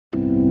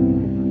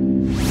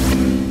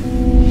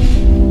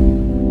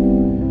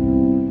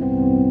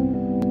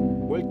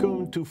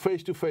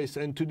Face to Face,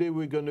 and today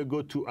we're going to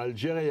go to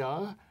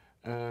Algeria.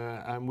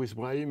 I'm with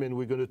Brahim, and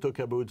we're going to talk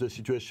about the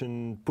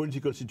situation,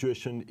 political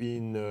situation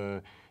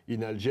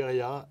in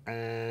Algeria,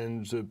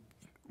 and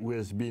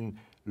there's been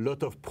a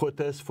lot of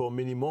protests for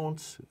many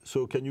months.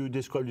 So can you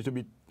describe a little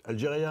bit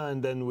Algeria,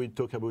 and then we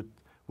talk about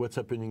what's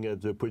happening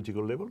at the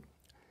political level?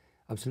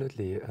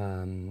 Absolutely.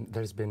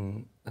 There's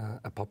been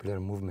a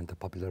popular movement, a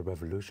popular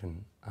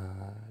revolution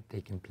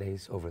taking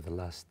place over the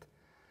last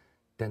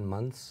 10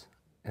 months,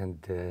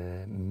 and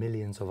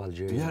millions of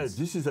Algerians. Yeah,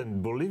 this is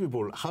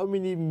unbelievable. How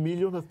many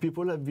millions of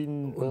people have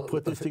been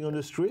protesting on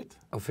the street?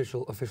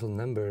 Official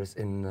numbers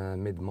in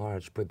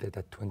mid-March put it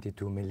at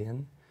 22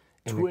 million.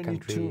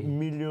 22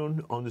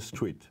 million on the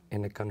street.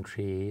 In a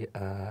country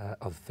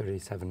of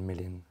 37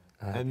 million.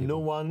 And people. No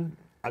one,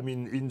 I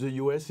mean, in the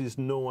US, is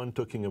no one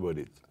talking about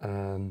it.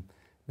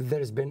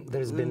 There's been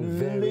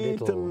very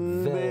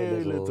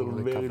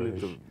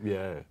little,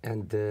 yeah.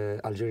 And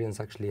Algerians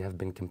actually have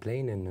been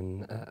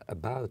complaining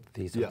about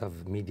the sort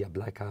of media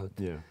blackout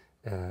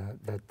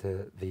that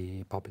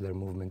the popular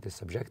movement is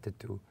subjected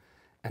to,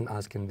 and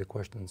asking the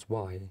questions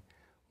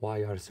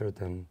why are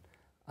certain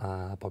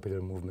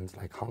popular movements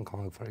like Hong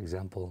Kong, for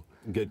example,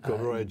 get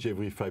coverage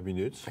every 5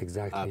 minutes.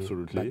 Exactly,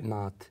 absolutely,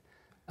 but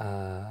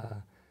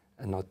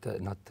not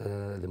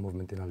the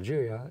movement in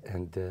Algeria,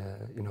 and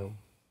you know.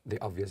 The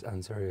obvious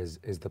answer is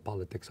the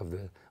politics of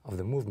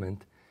the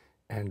movement,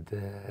 and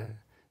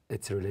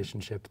its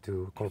relationship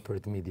to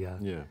corporate media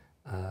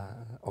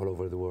all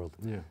over the world.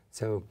 Yeah.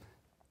 So,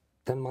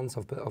 10 months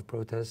of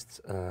protests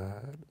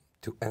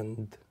to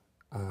end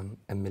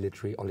a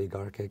military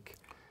oligarchic.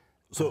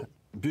 So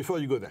before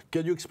you go there,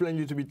 can you explain a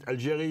little bit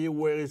Algeria?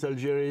 Where is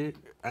Algeria?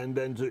 And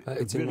then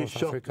it's in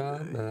North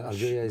Africa.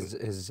 Algeria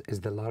is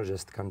the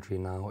largest country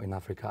now in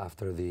Africa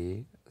after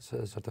the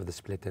sort of the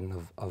splitting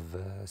of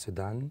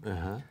Sudan.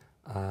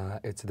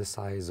 It's the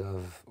size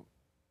of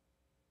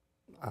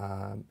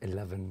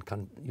 11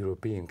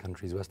 European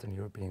countries, Western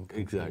European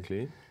countries.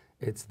 Exactly.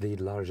 It's the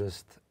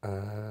largest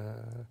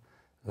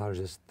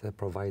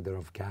provider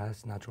of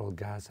gas, natural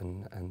gas,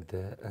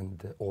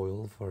 and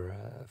oil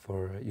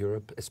for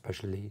Europe,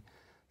 especially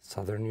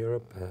Southern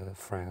Europe,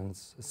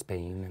 France,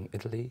 Spain, and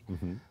Italy.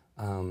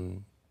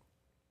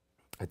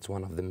 It's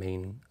one of the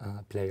main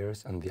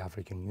players in the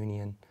African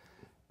Union.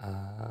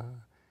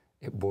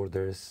 It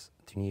borders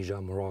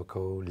Tunisia,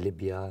 Morocco,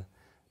 Libya,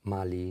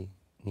 Mali,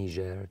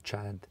 Niger,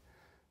 Chad.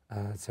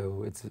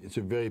 So it's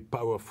a very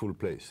powerful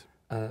place.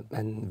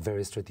 And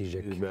very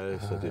strategic,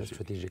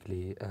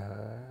 strategically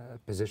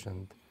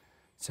positioned.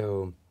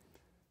 So,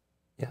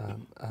 yeah,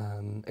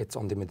 it's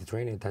on the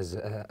Mediterranean. It has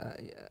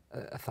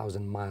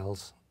 1,000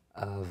 miles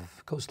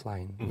of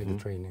coastline,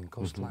 Mediterranean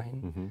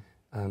coastline.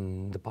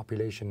 The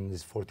population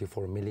is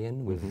 44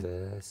 million, with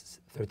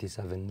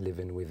 37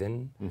 living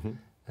within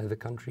the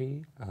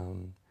country.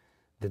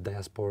 The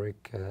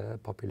diasporic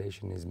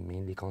population is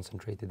mainly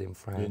concentrated in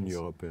France. In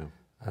Europe,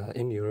 yeah.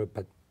 In Europe,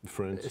 but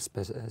France.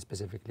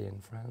 Specifically in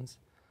France.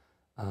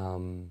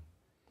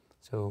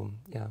 So,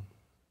 yeah.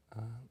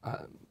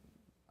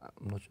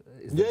 I'm not sure.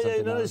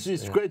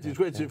 It's great. It's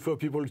great for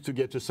people to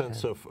get a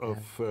sense of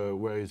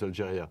where is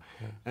Algeria.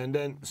 And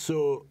then,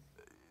 so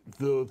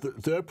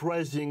the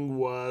uprising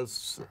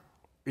was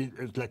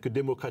like a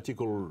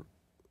democratical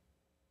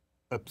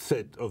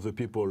upset of the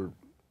people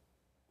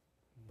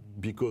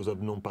because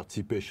of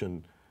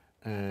non-participation,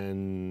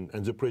 and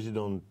the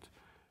president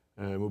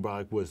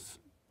Mubarak was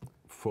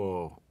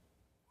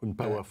in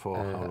power for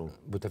how long?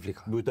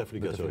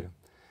 Bouteflika, sorry.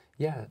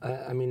 Yeah,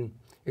 I mean,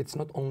 it's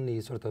not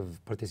only sort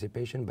of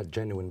participation, but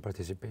genuine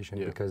participation,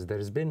 because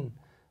there's been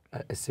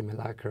a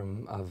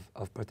simulacrum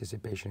of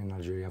participation in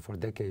Algeria for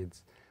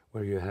decades,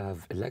 where you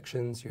have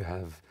elections, you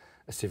have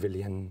a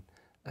civilian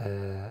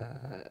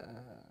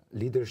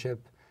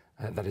leadership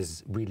that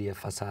is really a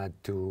facade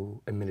to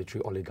a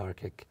military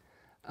oligarchic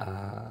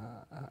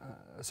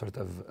sort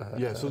of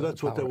so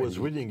that's what I was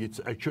reading. It's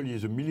actually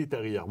the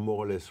military are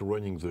more or less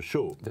running the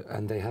show.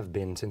 And they have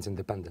been since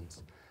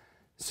independence.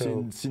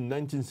 So since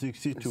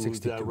 1962,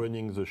 they are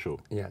running the show.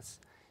 Yes.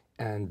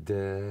 And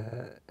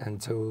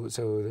so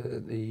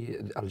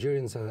the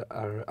Algerians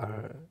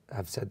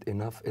have said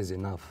enough is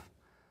enough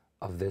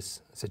of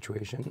this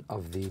situation,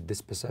 of the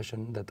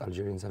dispossession that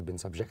Algerians have been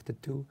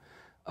subjected to,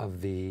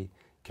 of the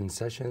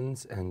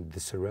concessions and the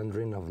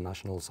surrendering of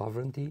national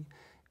sovereignty,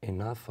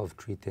 enough of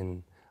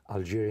treating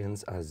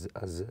Algerians as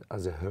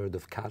a herd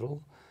of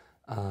cattle.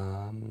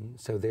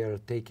 So they are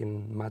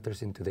taking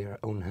matters into their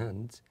own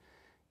hands,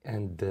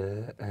 and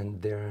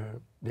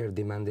they're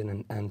demanding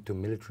an end to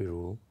military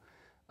rule,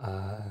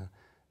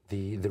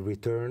 the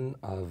return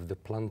of the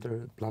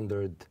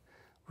plundered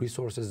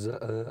resources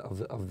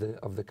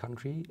of the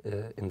country.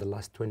 In the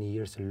last 20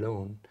 years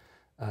alone,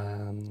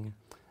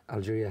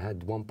 Algeria had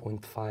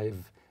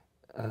 $1.5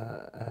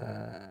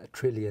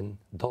 trillion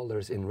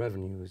in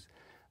revenues,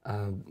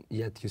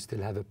 yet you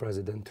still have a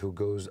president who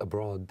goes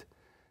abroad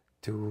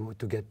to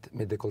get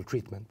medical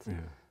treatment.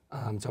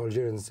 So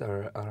Algerians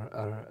are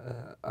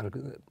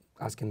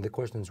asking the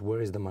questions: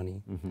 where is the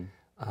money?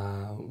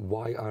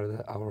 Why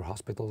are our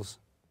hospitals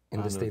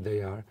in the state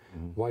they are?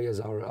 Why is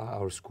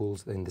our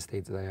schools in the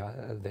state they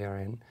are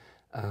in?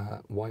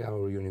 Why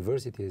our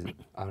universities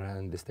are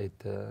in the state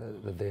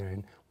that they are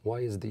in?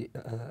 Why is the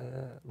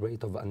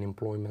rate of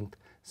unemployment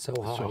so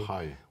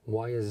high?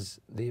 Why is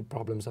the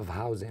problems of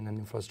housing and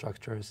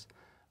infrastructure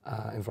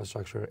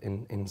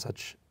in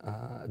such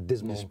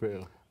dismal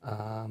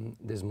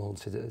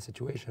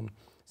situation?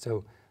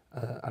 So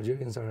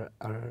Algerians are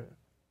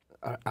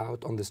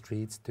out on the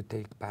streets to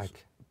take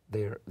back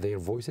their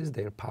voices,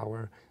 their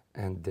power,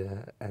 and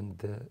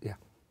yeah.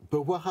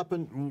 But what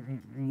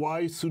happened?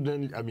 Why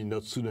suddenly? I mean,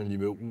 not suddenly,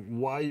 but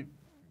why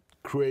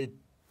create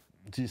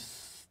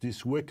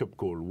this wake-up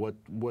call? What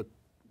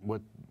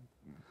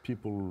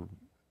people?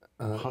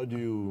 How do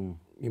you?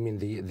 You mean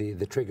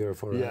the trigger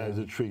for? Yeah,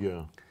 the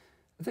trigger.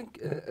 I think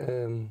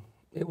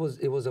it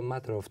was a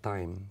matter of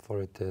time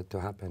for it to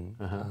happen.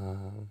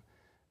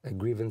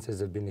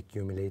 Grievances have been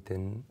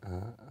accumulating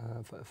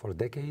for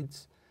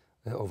decades.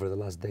 Over the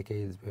last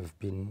decades, we've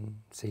been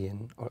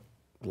seeing, or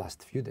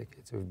last few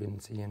decades, we've been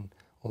seeing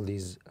all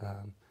these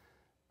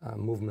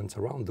movements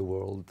around the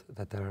world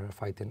that are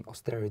fighting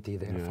austerity,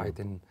 they're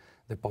fighting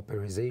the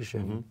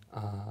pauperization,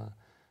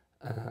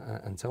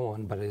 and so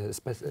on. But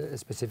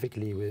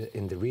specifically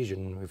in the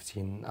region, we've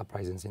seen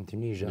uprisings in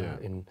Tunisia,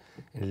 in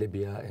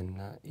Libya,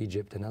 in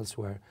Egypt, and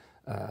elsewhere,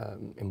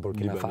 in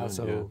Burkina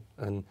Faso,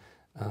 and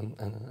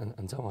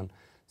so on.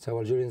 So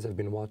Algerians have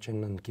been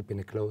watching and keeping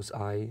a close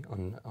eye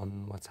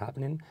on what's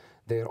happening.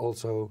 They're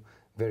also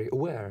very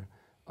aware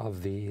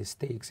of the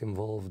stakes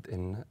involved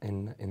in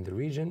the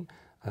region.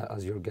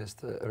 As your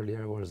guest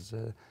earlier was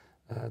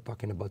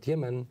talking about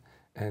Yemen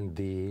and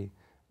the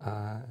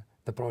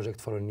project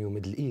for a new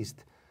Middle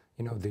East.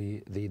 You know,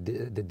 the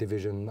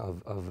division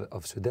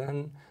of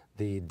Sudan,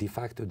 the de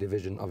facto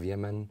division of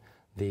Yemen,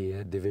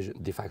 the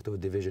de facto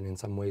division in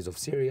some ways of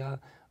Syria,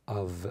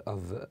 of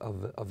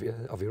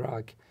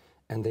Iraq,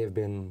 and they've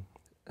been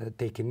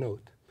taking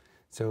note.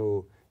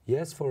 So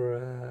yes,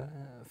 for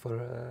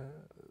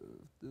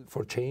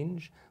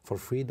change, for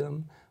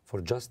freedom,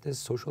 for justice,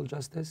 social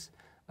justice,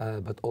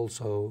 but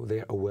also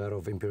they're aware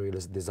of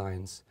imperialist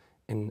designs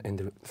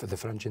for the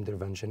French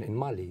intervention in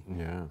Mali,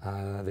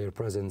 their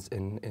presence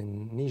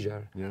in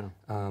Niger.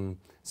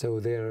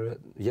 So they're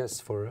yes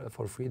for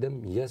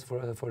freedom, yes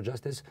for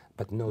justice,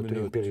 but no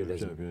to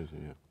imperialism.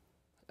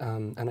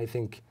 And I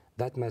think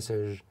that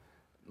message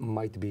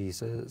might be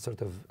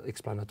sort of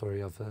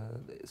explanatory of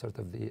sort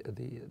of the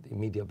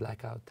media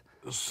blackout.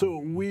 So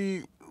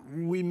we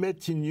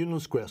met in Union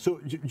Square. So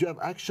you have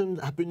action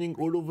happening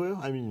all over?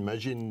 I mean,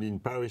 imagine in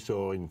Paris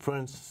or in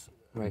France,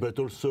 but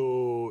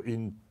also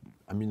in,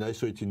 I mean, I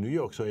saw it in New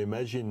York, so I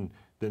imagine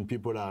then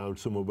people are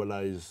also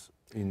mobilized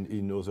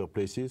in other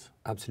places?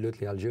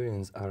 Absolutely.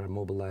 Algerians are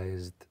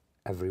mobilized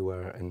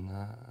everywhere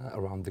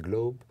around the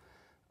globe,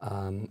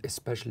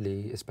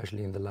 especially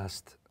in the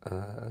last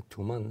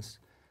 2 months,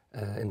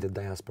 in the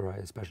diaspora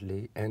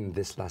especially, and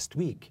this last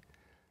week,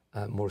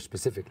 more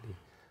specifically.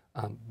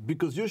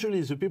 Because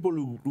usually the people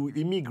who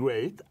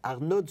immigrate are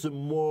not the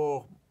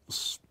more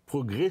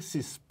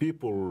progressive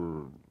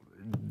people.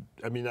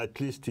 I mean, at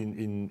least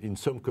in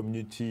some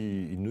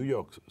community in New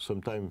York,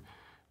 sometimes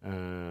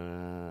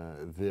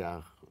they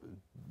are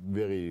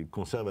very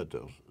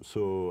conservative.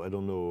 So I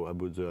don't know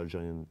about the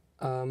Algerian.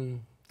 I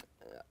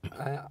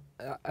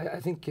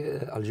think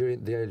the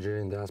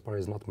Algerian diaspora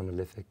is not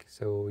monolithic.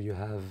 So you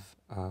have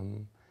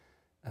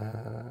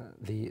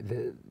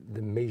the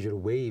major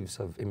waves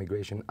of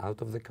immigration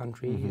out of the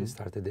country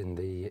started in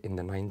the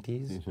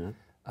 90s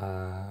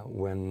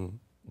when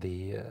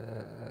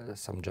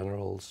some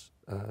generals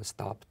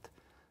stopped.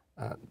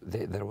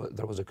 There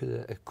was a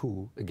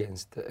coup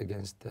against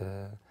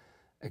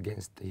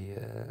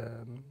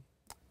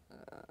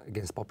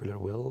popular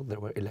will. There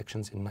were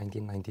elections in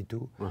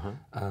 1992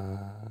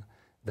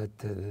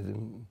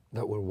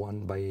 that were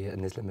won by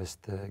an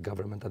Islamist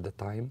government at the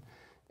time,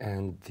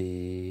 and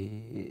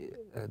the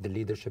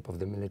leadership of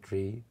the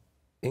military,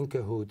 in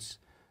cahoots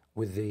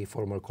with the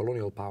former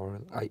colonial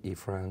power, i.e.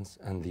 France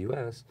and the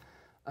US,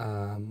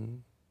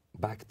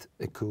 backed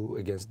a coup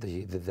against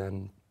the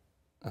then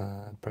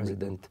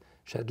President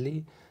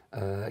Chadli,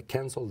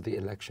 cancelled the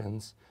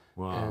elections,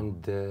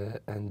 and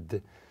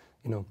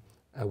you know,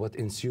 what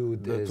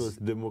ensued that was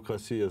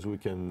democracy as we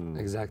can...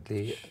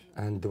 Exactly,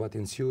 and what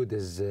ensued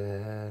is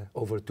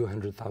over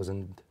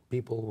 200,000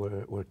 people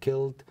were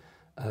killed,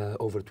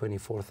 over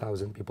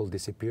 24,000 people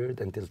disappeared.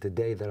 Until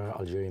today, there are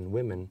Algerian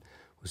women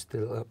who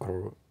still,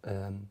 or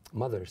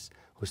mothers,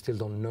 who still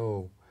don't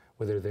know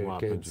whether their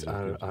kids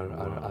are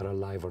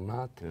alive or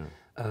not.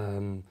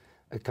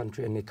 A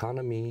country, an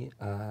economy,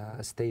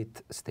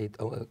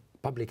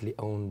 publicly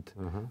owned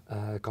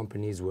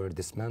companies were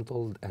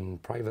dismantled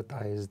and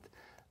privatized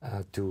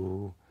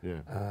to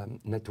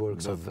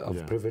networks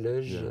of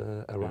privilege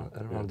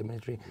around the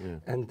military,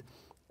 and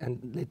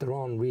later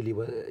on, really,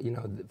 you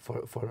know,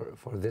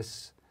 for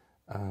this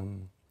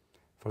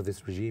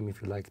regime,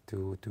 if you like,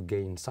 to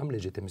gain some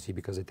legitimacy,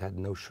 because it had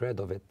no shred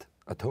of it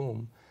at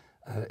home,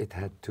 it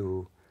had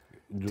to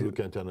look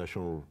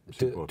international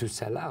support. To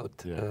sell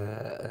out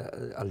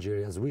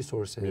Algeria's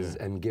resources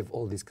and give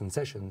all these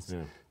concessions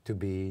to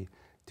be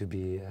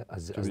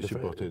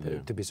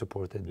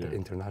supported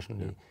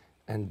internationally,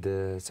 and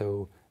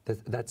so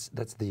that's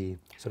the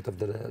sort of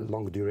the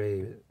longue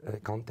durée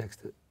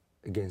context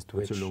against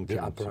which the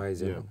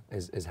uprising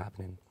is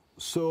happening.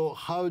 So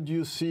how do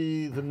you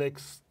see the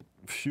next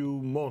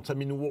few months? I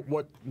mean,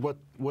 what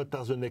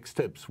are the next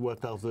steps?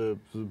 What are the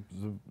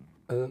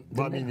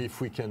I mean, if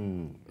we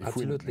can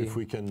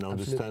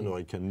understand or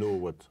I can know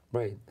what.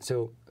 Right.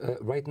 So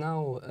right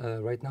now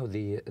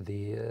the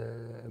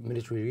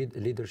military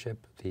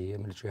leadership, the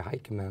military high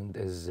command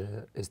is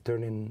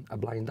turning a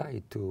blind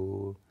eye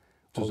to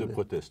the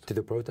protest, to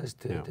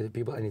the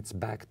people, and it's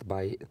backed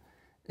by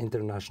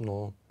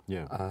international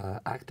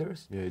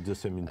actors. Yeah, it's the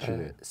same in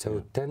Chile.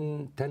 So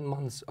 10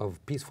 months of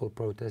peaceful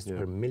protest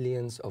where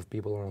millions of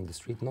people are on the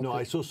street.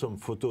 I saw some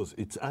photos.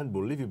 It's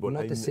unbelievable.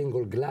 Not a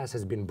single glass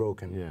has been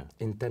broken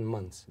in 10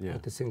 months. Yeah.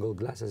 Not a single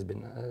glass has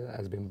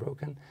been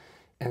broken.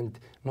 And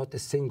not a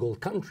single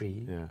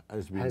country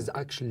has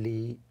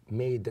actually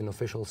made an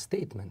official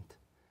statement.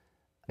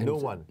 And no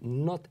one.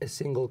 Not a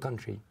single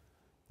country.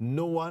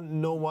 No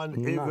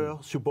one ever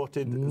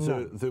supported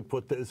the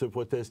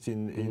protest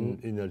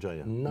in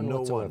Algeria. None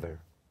whatsoever.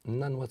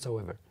 None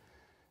whatsoever.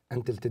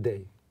 Until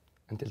today.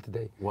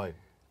 Why?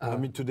 I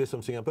mean, today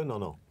something happened or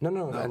no?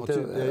 No,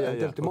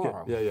 until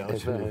tomorrow.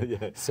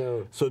 Okay.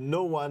 So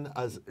no one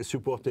has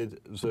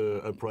supported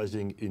the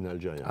uprising in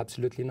Algeria?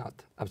 Absolutely not.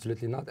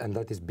 Absolutely not. And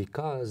that is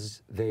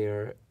because they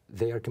are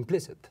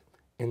complicit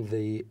in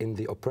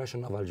the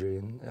oppression of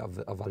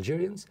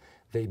Algerians.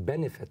 They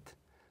benefit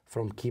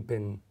from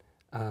keeping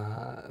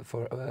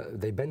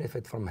they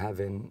benefit from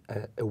having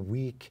a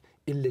weak,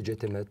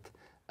 illegitimate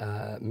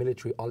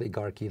military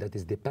oligarchy that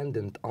is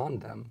dependent on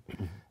them.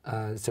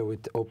 So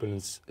it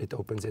opens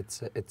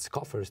its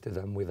coffers to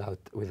them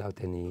without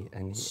any.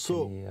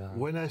 So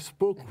when I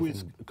spoke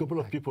with a couple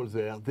of people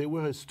there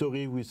were a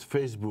story with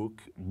Facebook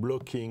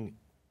blocking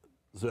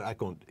the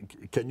account.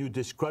 Can you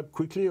describe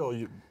quickly, or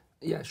you?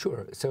 Yeah,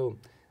 sure. So.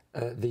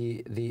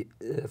 The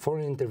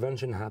foreign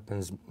intervention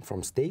happens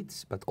from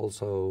states, but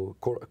also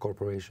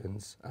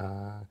corporations,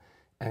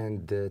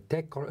 and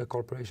tech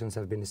corporations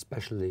have been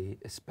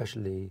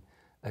especially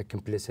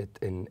complicit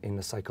in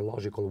a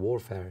psychological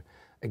warfare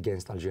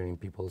against Algerian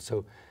people.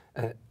 So,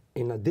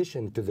 in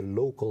addition to the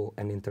local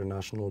and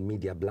international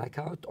media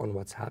blackout on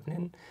what's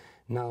happening,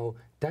 now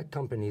tech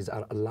companies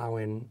are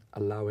allowing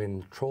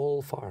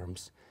troll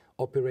farms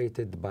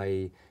operated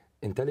by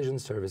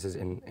intelligence services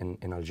in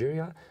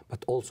Algeria,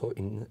 but also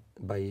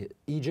by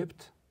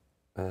Egypt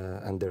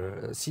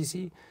under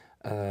Sisi,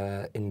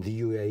 in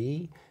the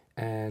UAE,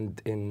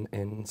 and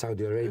in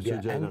Saudi Arabia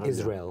and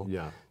Israel,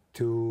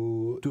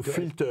 to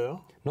filter,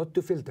 not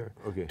to filter,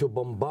 to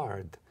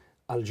bombard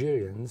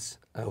Algerians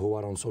who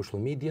are on social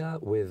media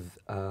with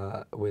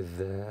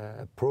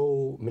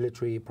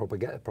pro-military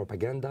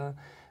propaganda.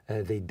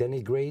 They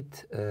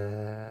denigrate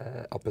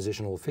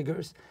oppositional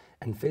figures,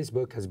 and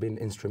Facebook has been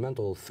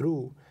instrumental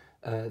through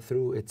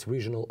its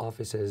regional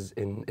offices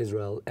in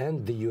Israel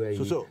and the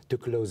UAE to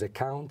close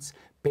accounts,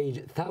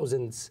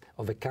 thousands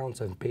of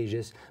accounts and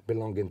pages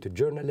belonging to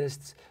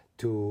journalists,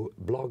 to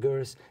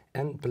bloggers,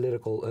 and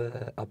political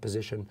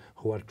opposition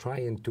who are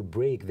trying to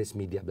break this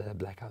media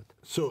blackout.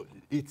 So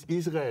it's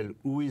Israel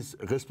who is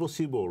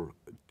responsible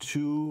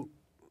to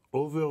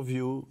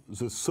overview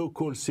the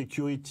so-called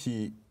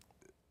security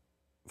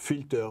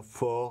filter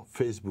for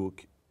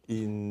Facebook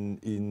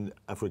in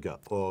Africa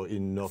or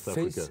in North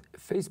Africa?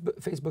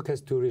 Facebook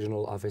has two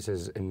regional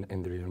offices in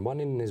the region. One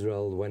in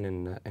Israel, one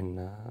in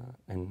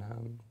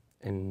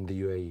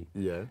the UAE.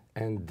 Yeah.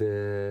 And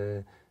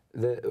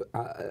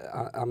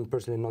I'm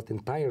personally not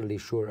entirely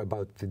sure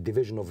about the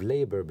division of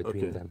labor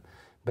between them,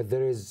 but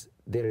there is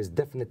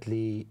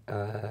definitely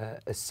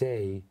a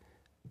say.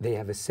 They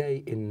have a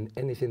say in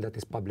anything that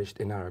is published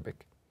in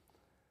Arabic.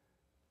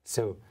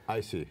 So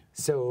I see.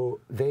 So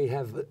they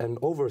have an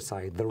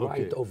oversight, the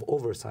right of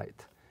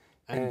oversight,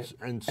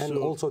 and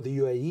also the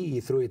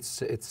UAE through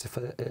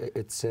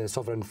its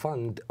sovereign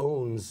fund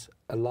owns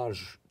a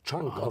large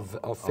chunk of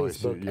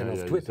Facebook and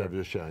of Twitter.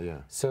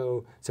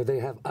 So they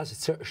have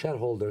us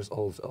shareholders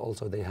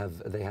also. They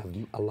have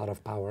a lot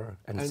of power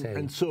and say.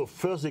 And so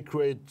first they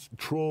create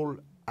troll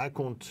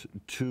account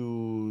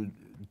to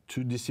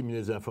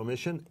disseminate the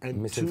information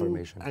and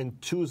misinformation,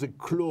 to the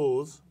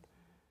close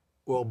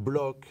or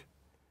block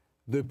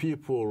the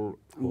people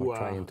who are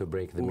trying to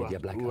break the media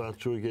blackout. Who are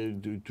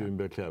trying to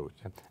break out.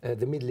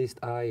 The Middle East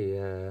Eye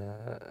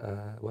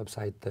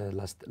website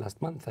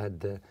last month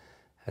had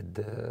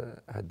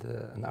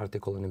an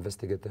article, an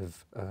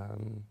investigative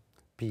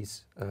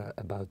piece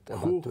about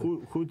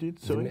who did?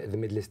 Sorry? The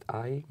Middle East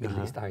Eye,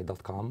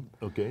 MiddleEastEye.com.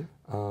 Okay.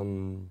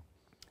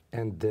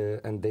 And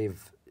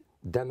they've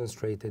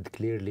demonstrated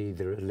clearly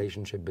the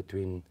relationship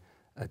between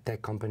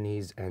tech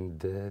companies and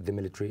the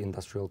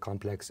military-industrial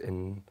complex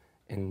in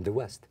the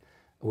West,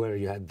 where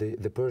you had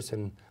the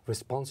person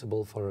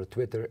responsible for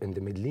Twitter in the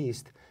Middle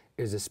East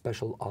is a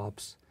special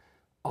ops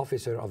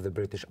officer of the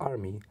British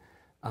Army,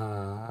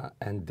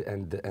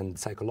 and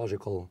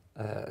psychological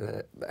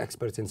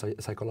experts in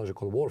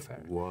psychological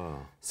warfare.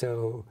 Wow!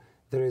 So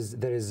there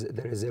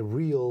is a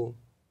real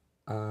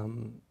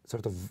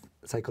sort of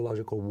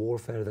psychological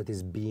warfare that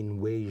is being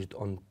waged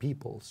on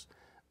peoples,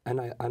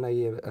 the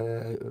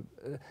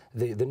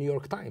New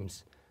York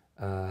Times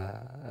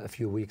a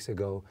few weeks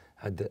ago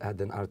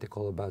had an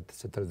article about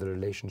sort of the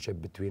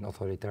relationship between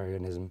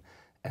authoritarianism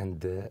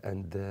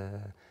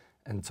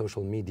and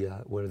social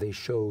media, where they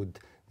showed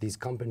these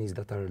companies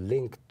that are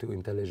linked to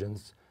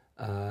intelligence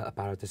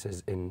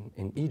apparatuses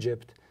in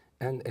Egypt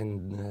and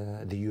in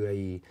the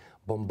UAE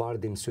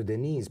bombarding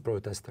Sudanese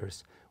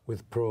protesters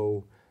with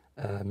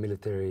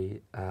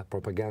pro-military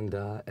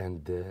propaganda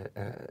and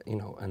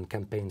and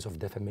campaigns of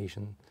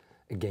defamation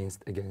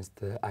against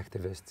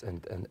activists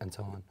and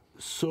so on.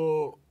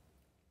 So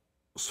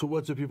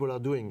what the people are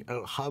doing?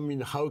 How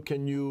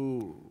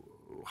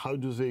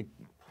do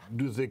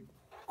they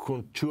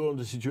contour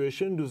the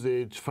situation? Do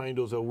they find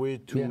other way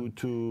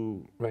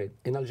to? Right.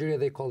 In Algeria,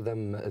 they call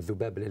them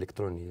ذباب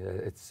الإلكتروني.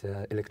 It's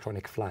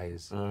electronic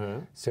flies.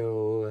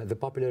 So the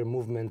popular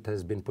movement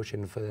has been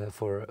pushing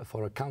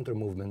for a counter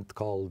movement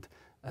called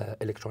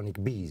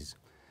electronic bees,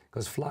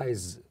 because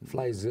flies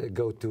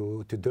go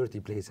to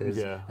dirty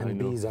places, and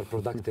bees are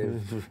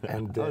productive.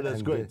 And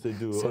that's great. They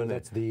do. So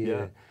that's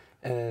the.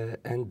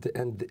 And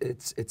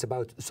it's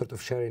about sort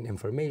of sharing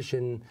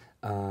information,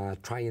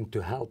 trying to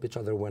help each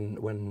other.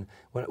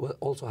 What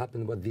also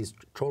happens, what these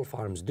troll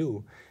farms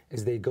do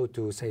is they go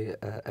to, say,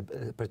 a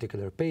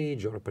particular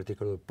page or a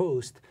particular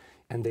post,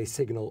 and they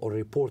signal or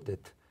report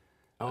it.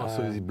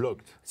 So it's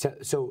blocked.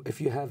 So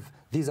if you have,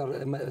 these are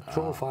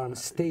troll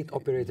farms,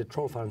 state-operated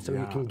troll farms, so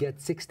you can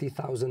get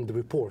 60,000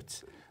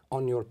 reports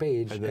on your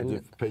page, and then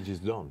the page is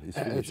done.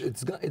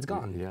 It's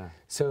gone. Yeah.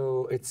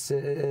 So it's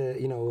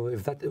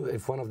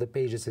if one of the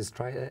pages is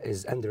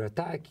under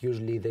attack,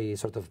 usually they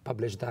sort of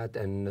publish that,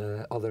 and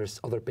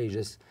other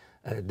pages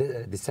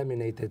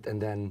disseminate it,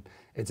 and then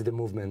it's the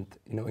movement,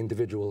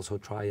 individuals who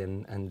try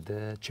and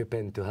chip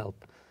in to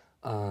help.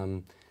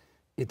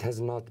 It has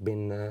not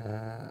been.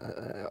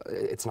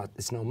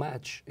 It's no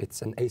match.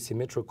 It's an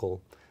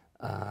asymmetrical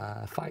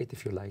fight,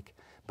 if you like.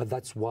 But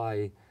that's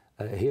why.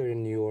 Here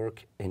in New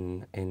York,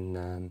 in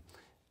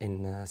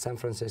San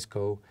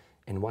Francisco,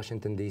 in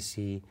Washington,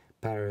 D.C.,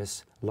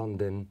 Paris,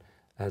 London,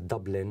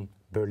 Dublin,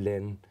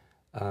 Berlin,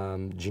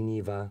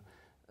 Geneva,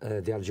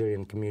 the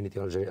Algerian community,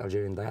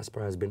 Algerian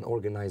diaspora has been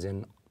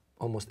organizing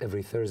almost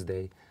every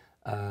Thursday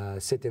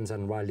sit-ins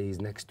and rallies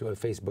next to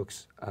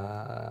Facebook's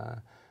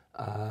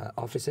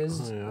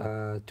offices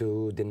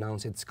to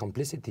denounce its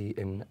complicity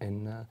in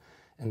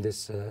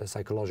this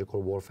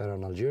psychological warfare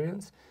on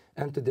Algerians,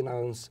 and to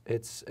denounce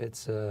its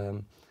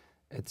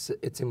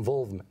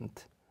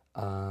involvement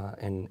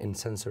in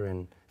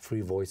censoring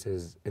free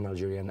voices in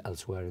Algeria and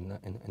elsewhere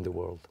in the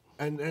world.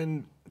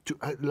 And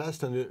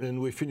last,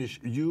 and we finish.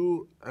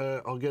 You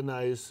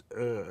organize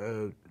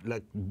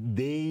like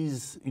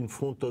days in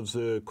front of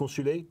the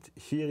consulate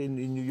here in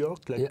New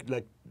York,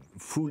 like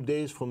full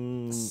days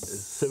from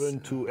 7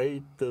 to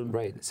 8.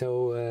 Right.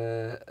 So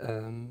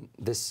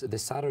this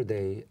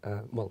Saturday,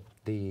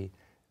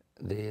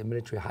 the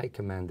military high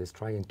command is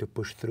trying to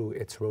push through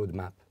its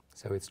roadmap.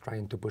 So it's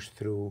trying to push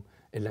through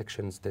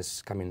elections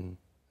this coming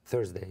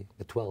Thursday,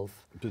 the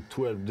 12th.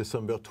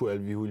 December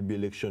 12th, there will be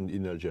election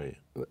in Algeria.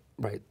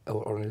 Right,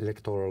 or an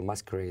electoral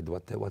masquerade,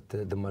 what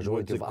the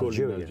majority of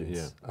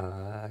Algerians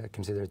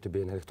consider to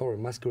be an electoral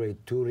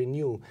masquerade to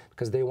renew,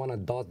 because they want to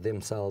dot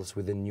themselves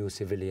with a new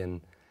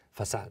civilian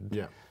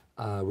facade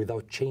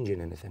without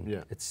changing anything.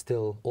 It's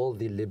still all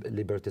the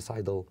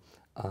liberticidal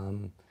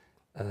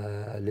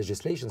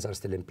legislations are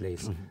still in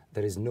place.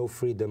 There is no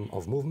freedom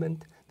of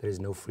movement, there is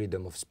no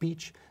freedom of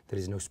speech, there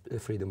is no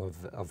freedom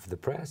of the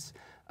press,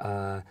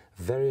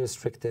 very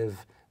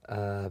restrictive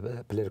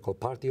political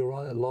party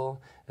law,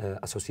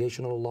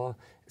 associational law,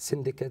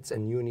 syndicates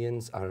and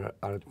unions are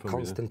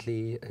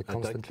constantly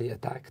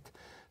attacked.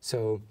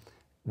 So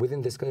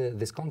within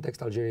this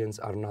context, Algerians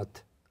are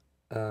not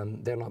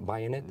they're not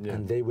buying it,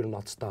 and they will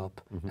not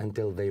stop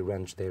until they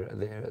wrench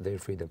their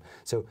freedom.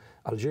 So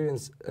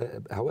Algerians,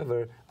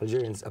 however,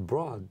 Algerians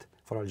abroad,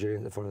 for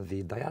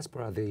the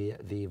diaspora,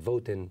 the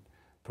voting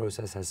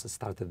process has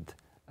started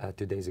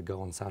 2 days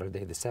ago on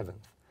Saturday the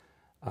 7th.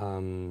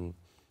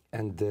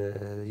 And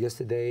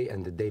yesterday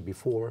and the day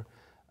before,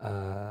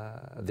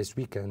 this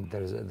weekend,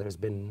 there's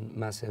been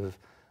massive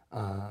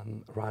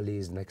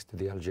rallies next to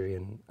the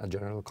Algerian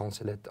General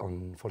Consulate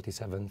on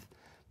 47th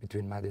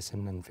between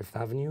Madison and Fifth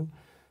Avenue.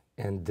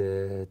 And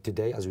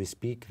today, as we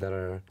speak, there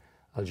are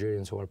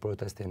Algerians who are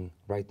protesting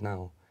right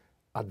now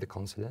at the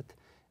consulate,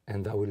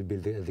 and that will be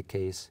the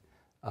case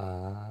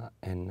for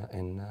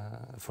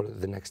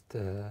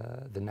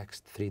the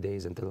next 3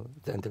 days until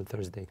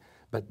Thursday.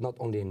 But not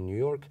only in New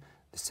York,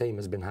 the same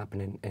has been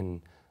happening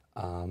in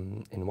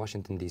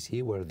Washington,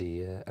 D.C., where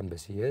the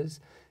embassy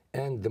is,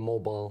 and the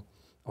mobile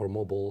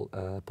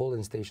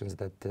polling stations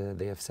that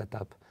they have set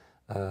up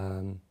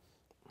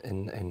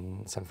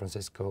in San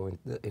Francisco,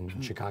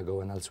 in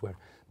Chicago, and elsewhere.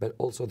 But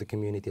also the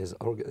community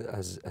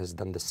has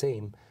done the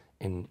same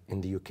in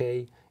the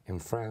UK, in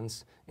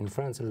France. In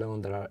France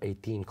alone, there are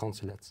 18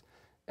 consulates,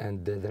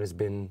 and there has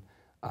been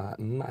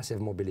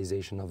massive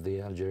mobilization of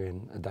the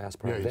Algerian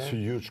diaspora there. It's a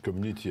huge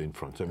community in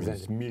France. I mean,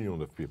 it's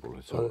millions of people.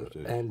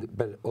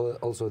 But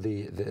also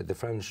the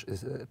French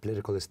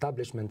political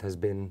establishment has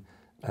been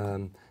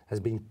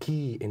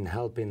key in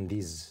helping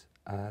these.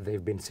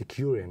 They've been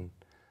securing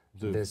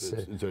the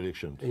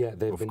elections. Yeah,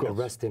 they've been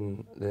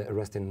arresting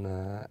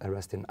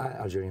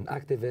Algerian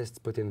activists,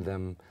 putting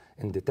them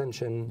in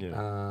detention.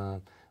 Yeah.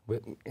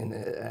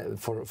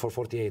 For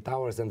 48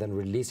 hours and then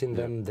releasing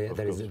them.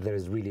 There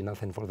is really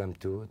nothing for them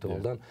to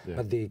hold on. Yeah.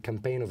 But the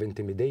campaign of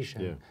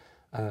intimidation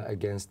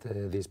against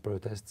these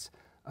protests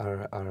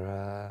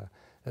are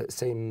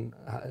same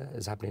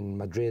is happening in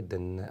Madrid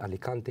and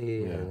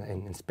Alicante,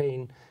 in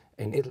Spain,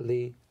 in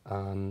Italy,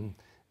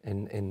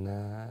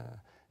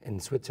 in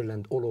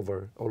Switzerland, all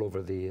over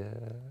the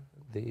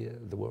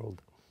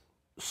world.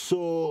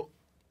 So,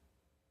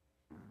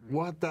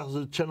 what are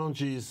the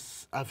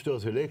challenges after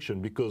the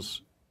election?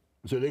 Because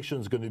the election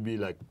is going to be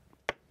like,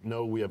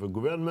 now we have a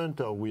government,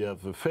 or we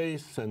have a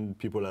face, and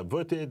people have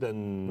voted,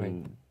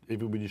 and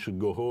everybody should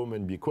go home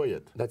and be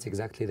quiet. That's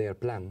exactly their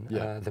plan.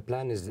 Yeah. The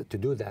plan is to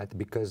do that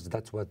because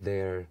that's what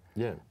their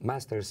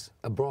masters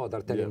abroad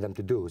are telling them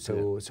to do,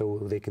 so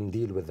they can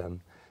deal with them.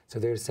 So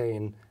they're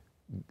saying,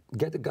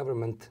 get a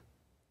government,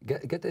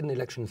 get an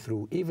election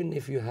through, even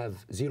if you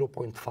have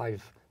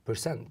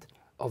 0.5%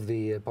 of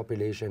the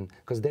population,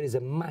 because there is a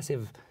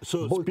massive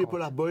boycott.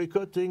 People are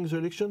boycotting the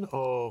election,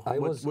 or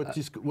what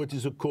is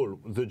the call,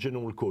 the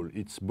general call?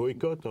 It's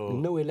boycott, or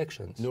no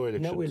elections? No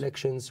elections. No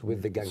elections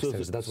with the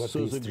gangsters. That's what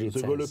the street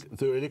says.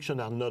 The elections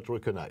are not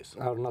recognized.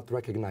 Are not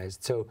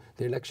recognized. So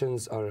the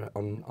elections are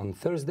on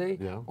Thursday.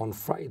 Yeah. On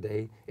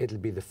Friday, it'll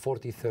be the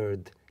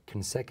 43rd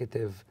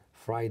consecutive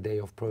Friday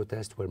of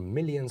protest, where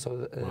millions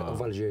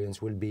of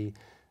Algerians will be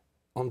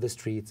on the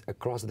streets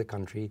across the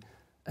country.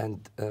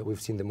 And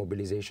we've seen the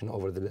mobilization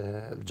over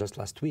just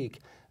last week.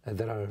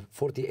 There are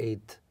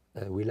 48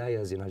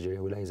 wilayas in Algeria.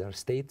 Wilayas are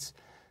states,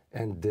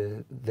 and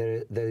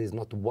there is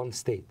not one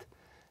state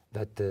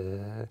that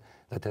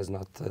has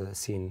not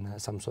seen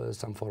some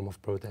form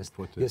of protest.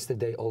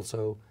 Yesterday,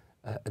 also,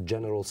 a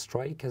general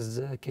strike has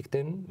kicked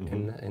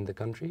in the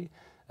country,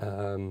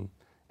 and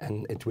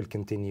it will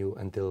continue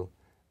until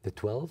the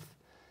 12th.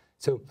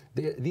 So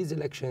these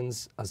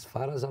elections, as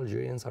far as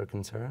Algerians are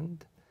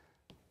concerned,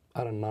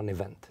 are a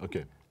non-event.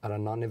 Okay. Are a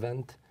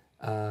non-event.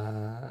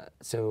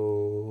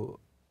 So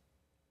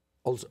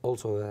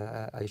also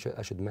I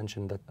should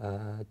mention that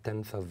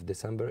 10th of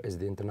December is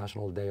the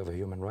International Day of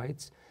Human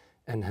Rights,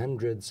 and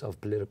hundreds of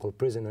political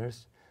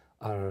prisoners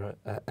are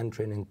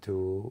entering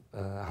into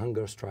a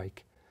hunger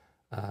strike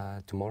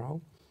tomorrow.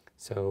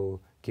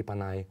 So keep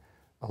an eye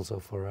also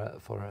for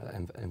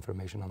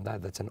information on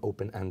that. That's an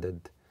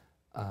open-ended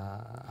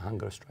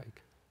hunger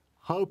strike.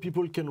 How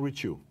people can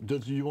reach you? Do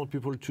you want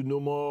people to know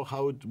more?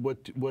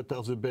 What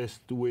are the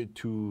best way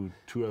to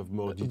have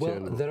more detail?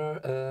 Well,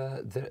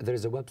 there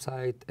is a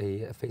website,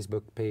 a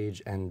Facebook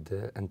page, and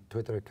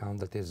Twitter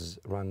account that is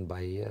run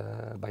by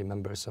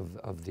members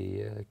of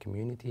the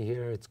community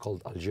here. It's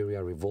called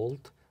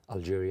AlgeriaRevolt.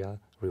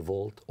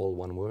 AlgeriaRevolt, all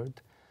one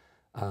word.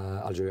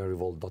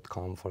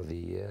 AlgeriaRevolt.com for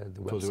the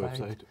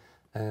website.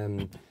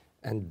 And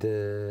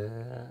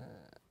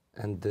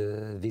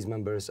these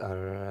members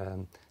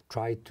are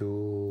try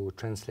to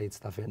translate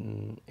stuff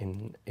in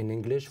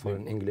English for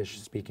an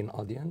English-speaking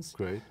audience.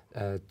 Great.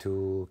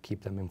 To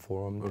keep them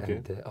informed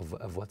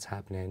of what's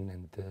happening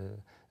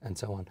and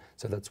so on.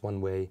 So that's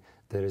one way.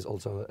 There is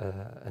also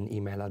an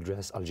email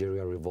address,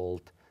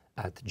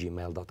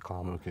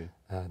 AlgeriaRevolt@gmail.com. Okay.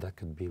 That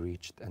could be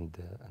reached and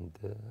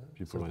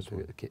people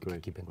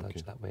keep in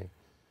touch that way.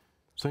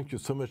 Thank you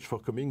so much for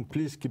coming.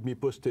 Please keep me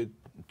posted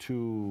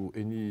to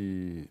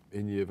any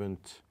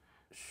event.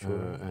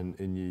 Sure. And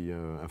any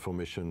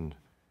information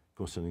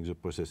concerning the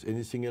process.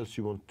 Anything else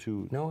you want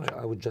to? No,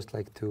 I would just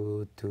like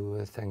to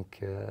thank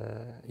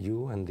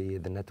you and the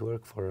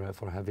network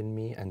for having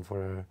me and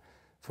for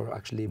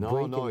actually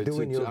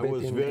doing your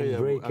bit in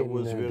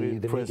breaking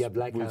the media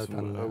blackout.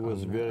 I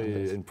was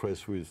very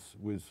impressed with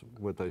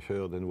what I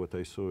heard and what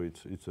I saw.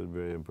 It's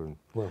very important.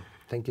 Well,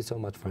 thank you so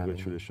much for having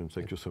me. Congratulations.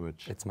 Thank you so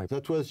much. It's my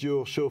That was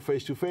your show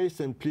Face to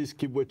Face, and please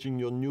keep watching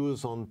your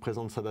news on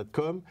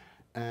presenza.com.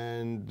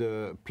 And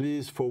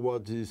please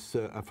forward this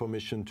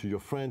information to your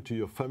friend, to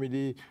your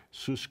family,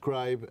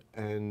 subscribe,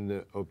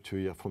 and hope to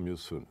hear from you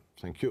soon.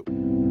 Thank you.